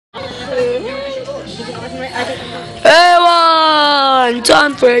Everyone,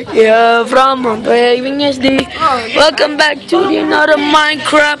 John Frank here from Raving SD. Welcome back to the another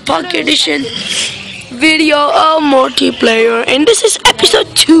Minecraft Pocket Edition video of multiplayer, and this is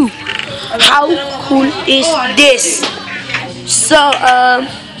episode 2. How cool is this? So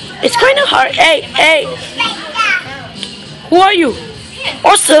it's kind of hard. Hey, who are you?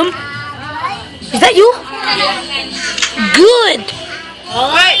 Awesome. Is that you? Good.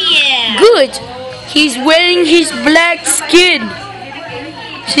 Oh yeah. Good. He's wearing his black skin.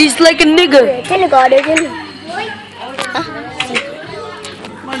 She's like a nigger.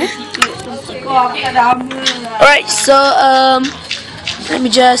 Alright, so let me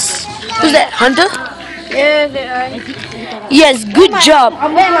just. Who's that? Hunter? Yes, good job.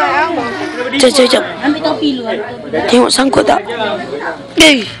 Jap. Tengok sangkut tak?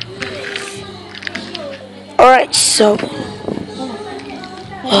 Hey. Alright, so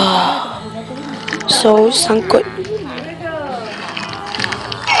sangkut.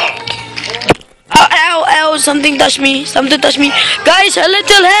 Ow, something touched me. Guys, a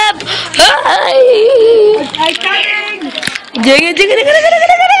little help. Hi. Jangan. You get it.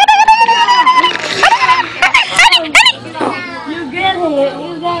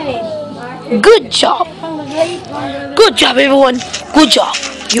 Good job. Good job, everyone. Good job.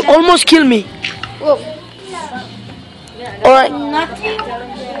 You almost killed me. Alright.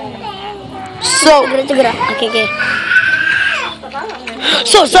 Okay.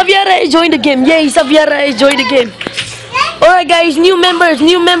 So Saviara is joined the game. Yay, Saviara is joined the game. Alright guys, new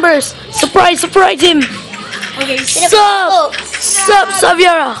members. Surprise him. Okay. Sup,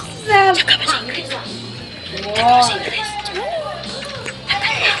 Saviara.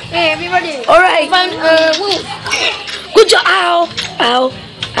 Hey everybody. Alright. Good job.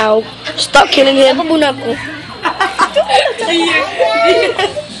 Ow. Stop killing him. Apa bunuh aku?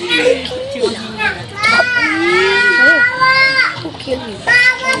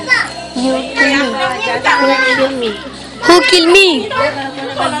 Who killed me?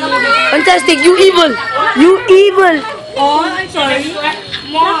 Fantastic, you evil. Oh, I'm sorry.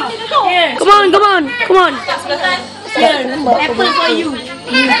 Mom. Here. Come on. Apple for you.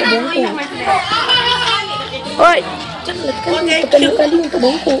 Alright.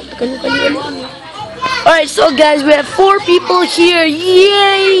 Alright, so guys, we have 4 people here.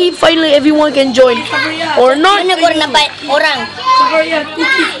 Yay! Finally, everyone can join. Or not. Mana korang dapat orang?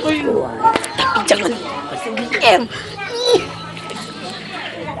 Jangan.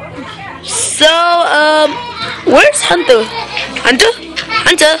 So, where's Hunter? Hunter?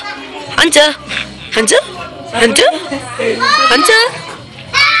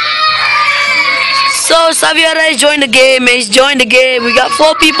 So Saviara has joined the game. We got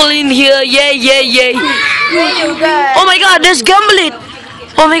 4 people in here. Yay. Oh my god, there's Gumblet.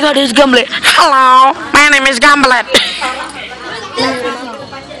 Hello, my name is Gumblet.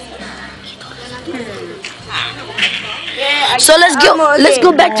 So let's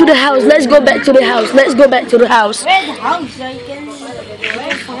go back to the house. Where's the house? I can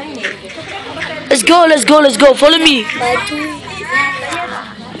find it. Let's go. Follow me.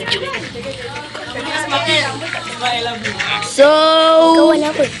 So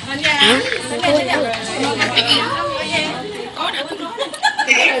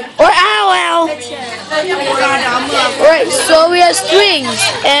ow. Alright, so we have strings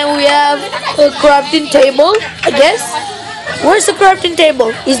and we have a crafting table, I guess. Where's the crafting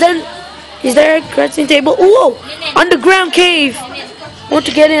table? Is there a crafting table? Whoa! Underground cave. I want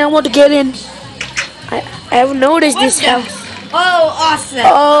to get in. I haven't noticed this house. Oh, awesome.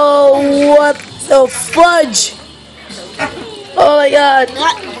 Oh, what the fudge! Oh my god!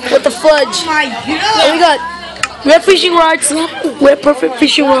 What the fudge! Oh my Oh my god! We have fishing rods. We're perfect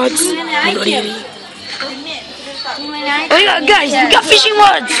fishing rods. Oh my god, guys, we got fishing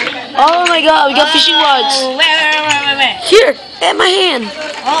rods. Oh my god, we got fishing rods. Where? Here, at my hand.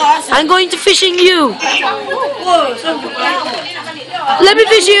 Oh, awesome. I'm going to fishing you. Whoa, so Let me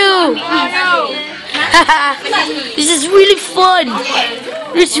fish you. This is really fun.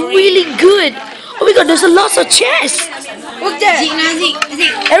 It's really good. Oh my god, there's a lot of chests. what's that? Zik.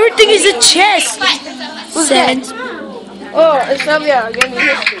 Everything is a chest. Sand. Oh, it's Xavier again.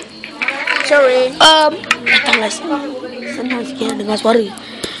 Sorry. Sometimes can't dengar suara.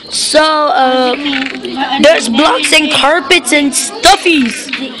 So there's blocks and carpets and stuffies.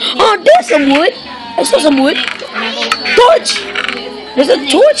 Oh, there's some wood. I saw some wood. Torch. There's a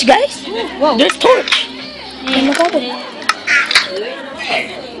torch, guys. There's torch.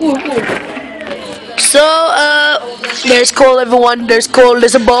 So there's coal, everyone. There's coal.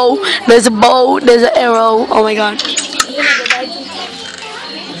 There's a bow. There's an arrow. Oh my god.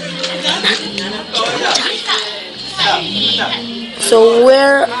 So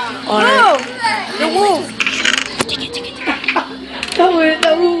where are Oh, the wolf.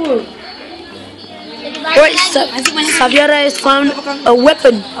 Alright, Saviara has found a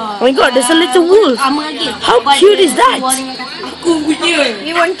weapon. Oh my god, there's a little wolf. How cute is that? Aku punya.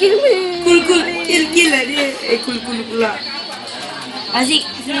 He won't kill me. Cool lah dia. Cool pula. Aziz,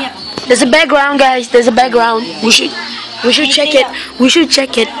 sini. There's a background, guys. There's a background. We should check it. We should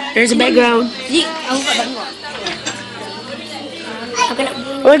check it. There's a background. Aziz, aku tak tengok.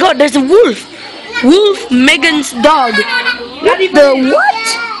 Oh my god, there's a wolf. Wolf Megan's dog. What the what?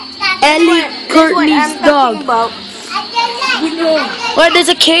 Ellie Courtney's dog. Well,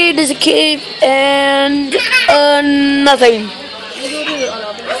 there's a cave, and nothing.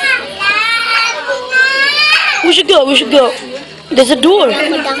 We should go. There's a door.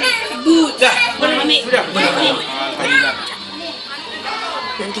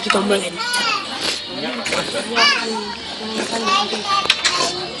 Nanti kita omongin.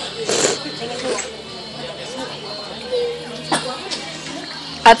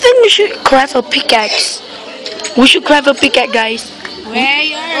 I think we should craft a pickaxe. Guys. Where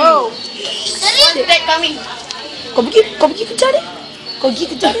you are? Oh. What's that coming? Kau pergi kejar dia. Kau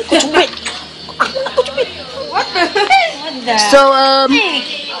cupit. Aku cupit. What the heck? What the? So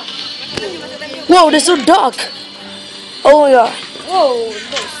whoa, they're so dark. Oh my god. Whoa,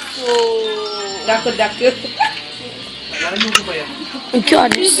 that's so. Dakar. God.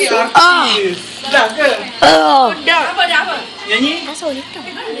 Dakar. Oh. Apa? Nyanyi?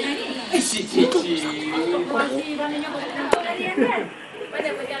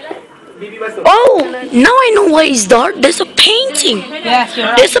 Oh, now I know why it's dark. There's a painting. Yes, you're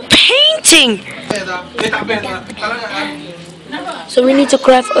right. There's a painting. So we need to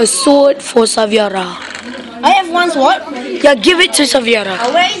craft a sword for Saviara. I have one sword. Yeah, give it to Saviara.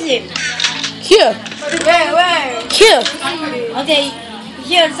 Where is it? Here. Where? Here. Okay.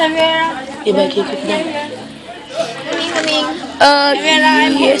 Here, Samira. Give back here. Coming.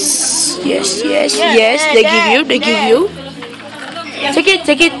 Yes. They give you.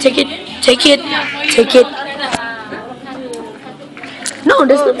 Take it. No,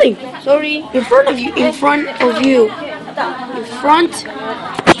 there's nothing. Sorry. In front of you.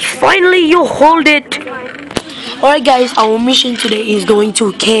 Finally, you hold it. Alright, guys, our mission today is going to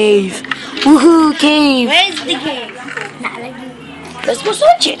a cave. Woohoo, cave. Where is the cave? Let's go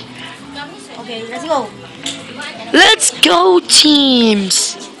search it. Okay, let's go. Let's go,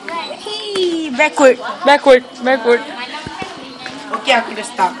 teams. Hey, backward. Okay, aku dah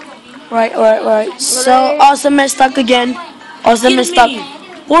stuck. Right. So, Awesome is stuck again.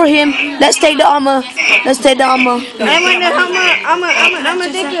 For him, let's take the armor. I'm on the hammer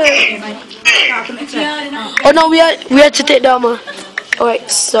taker. Oh no, we have to take the armor. Alright,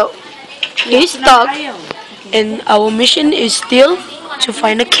 so he's stuck, and our mission is still to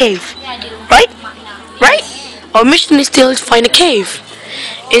find a cave. Right? Our mission is still to find a cave.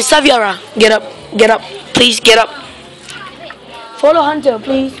 It's Saviara. Get up. Please get up. Follow Hunter,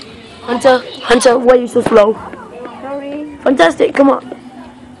 please. Hunter, why are you so slow? Sorry. Fantastic, come on.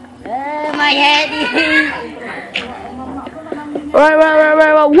 My head. Right.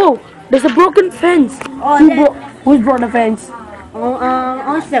 Whoa, there's a broken fence. Who brought the fence?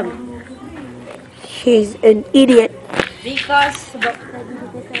 Awesome. He's an idiot. Because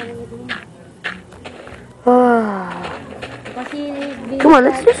Come on,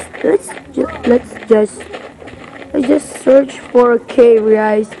 let's just search for a cave,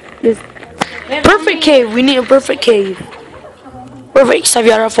 guys. Just perfect cave. We need a perfect cave. Perfect,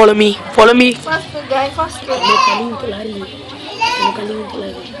 Saviara, follow me. faster, guys, faster.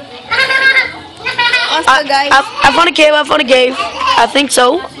 Faster, guys. I found a cave. I think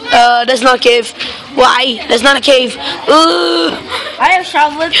so. That's not a cave. Why? That's not a cave. I have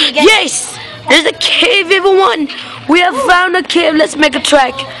shovel to get. Yes! There's a cave, everyone! We have found a cave. Let's make a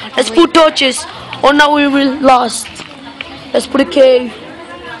track. Let's put torches. Oh, now we will lost. Let's put a cave.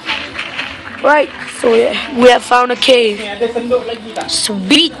 Right. So yeah, we have found a cave.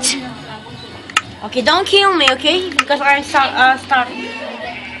 Sweet. Okay, don't kill me, okay? Because I start.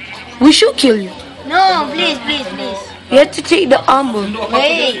 We should kill you. No, please. You have to take the armor.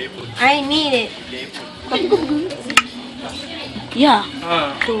 Wait, I need it. Yeah.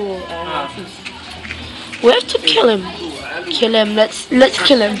 We have to kill him. Let's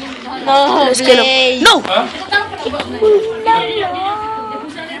kill him. No, Let's kill him. No.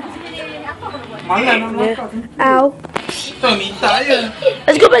 Ow.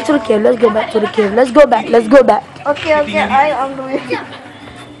 Let's go back to the cave. Let's go back. Okay, I'm doing.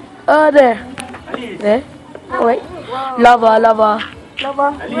 There. Wait. Lava.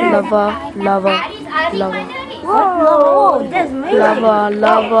 Lava, lava, lava. Whoa, that's me. Lava,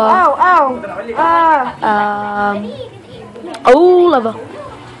 lava. Ow, ow. Oh, lava.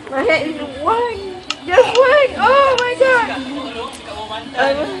 My head is white. Just white. Oh my god.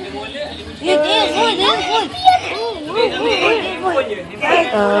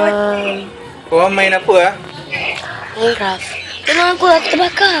 Uh, Main apa ah? Minecraft. Tolong aku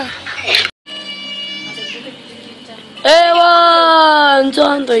terbakar. Everyone,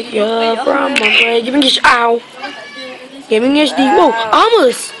 John here from Monterey. Giving this ow. Giving HD. Whoa,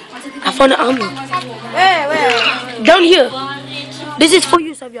 armors. I found an armor. Where? Down here. This is for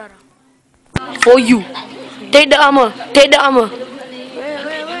you, Saviara. For you. Take the armor. Take the armor. Where?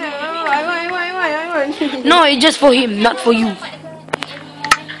 I want. No, it's just for him, not for you.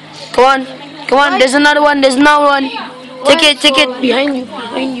 Come on. Come on. There's another one. There's another one. Take it. Take it. Behind you.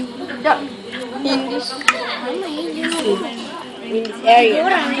 Behind you. In this area.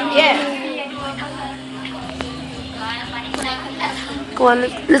 Yeah. Come on.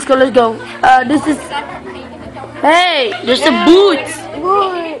 Let's go. Let's go. This is. Hey, there's the boots.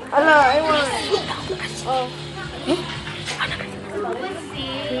 Boy. Allah, I want.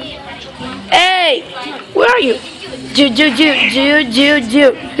 Hey, where are you? Jude.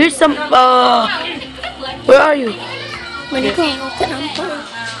 Here's some. Where are you?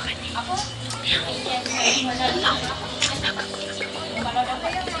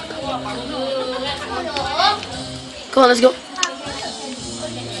 Come on, let's go.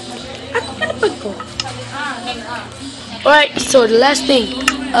 Alright, so the last thing,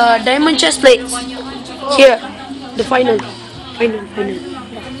 diamond chest plates. Here, the final.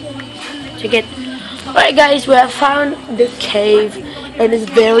 Check it. Alright guys, we have found the cave and it's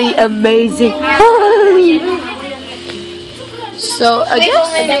very amazing. So I guess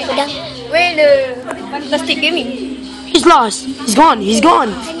Where the fantastic gaming? he's lost. He's gone. He's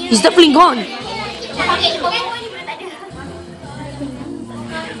definitely gone.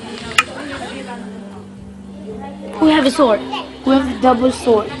 We have a sword. We have double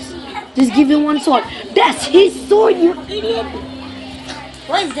swords. Just give him one sword. That's his sword, you idiot.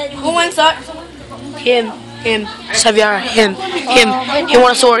 What is that? Who wants that? Him. Xavier, him. He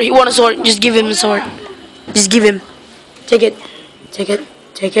want a sword. Just give him a sword. Just give him. Take it.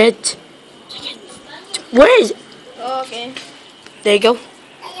 Where is it? Okay. There you go.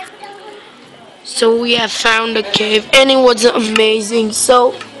 So we have found the cave and it was amazing.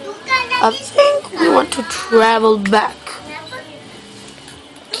 So I think we want to travel back.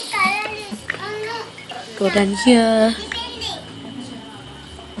 Go down here.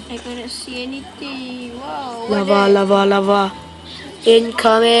 I couldn't see anything. Wow. Lava.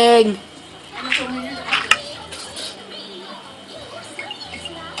 Incoming.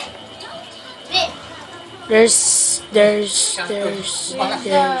 There's.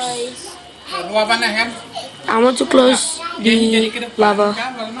 Luar panas kan? I want to close the lava.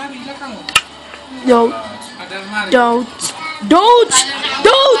 Don't.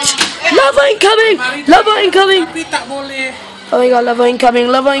 Lava incoming. Tapi tak boleh. Oh my god, lava incoming.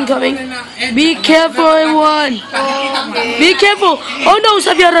 Be careful, everyone. Be careful. Oh no,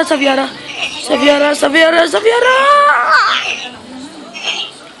 Saviara.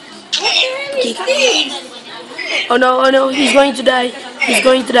 Oh no, he's going to die.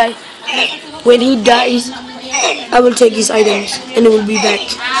 When he dies, I will take his items and it will be back.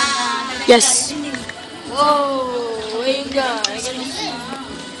 Yes. Whoa. Where you go?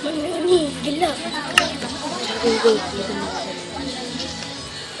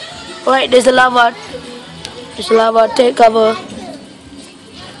 Alright, there's a lava. Take cover.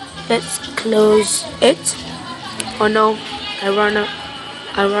 Let's close it. Oh no, I run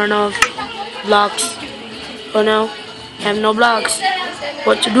out of blocks. Oh no, I have no blocks.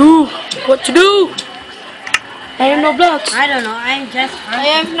 What to do? I have no blocks. I don't know. I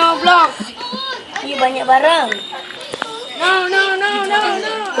have no blocks. You banyak barang. No.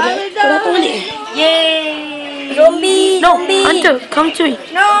 Kenapa balik? Yay! No, Hunter, come to me.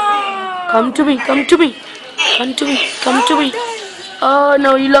 No. Come to me. Oh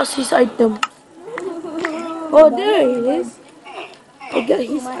no, he lost his item. Oh, there he is. I got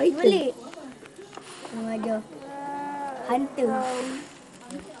his item. Hantu.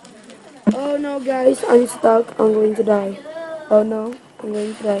 Oh no, guys, I'm stuck. I'm going to die. Oh no, I'm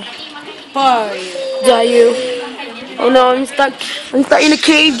going to die. Die you. Oh no, I'm stuck in a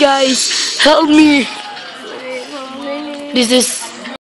cave, guys. Help me. This is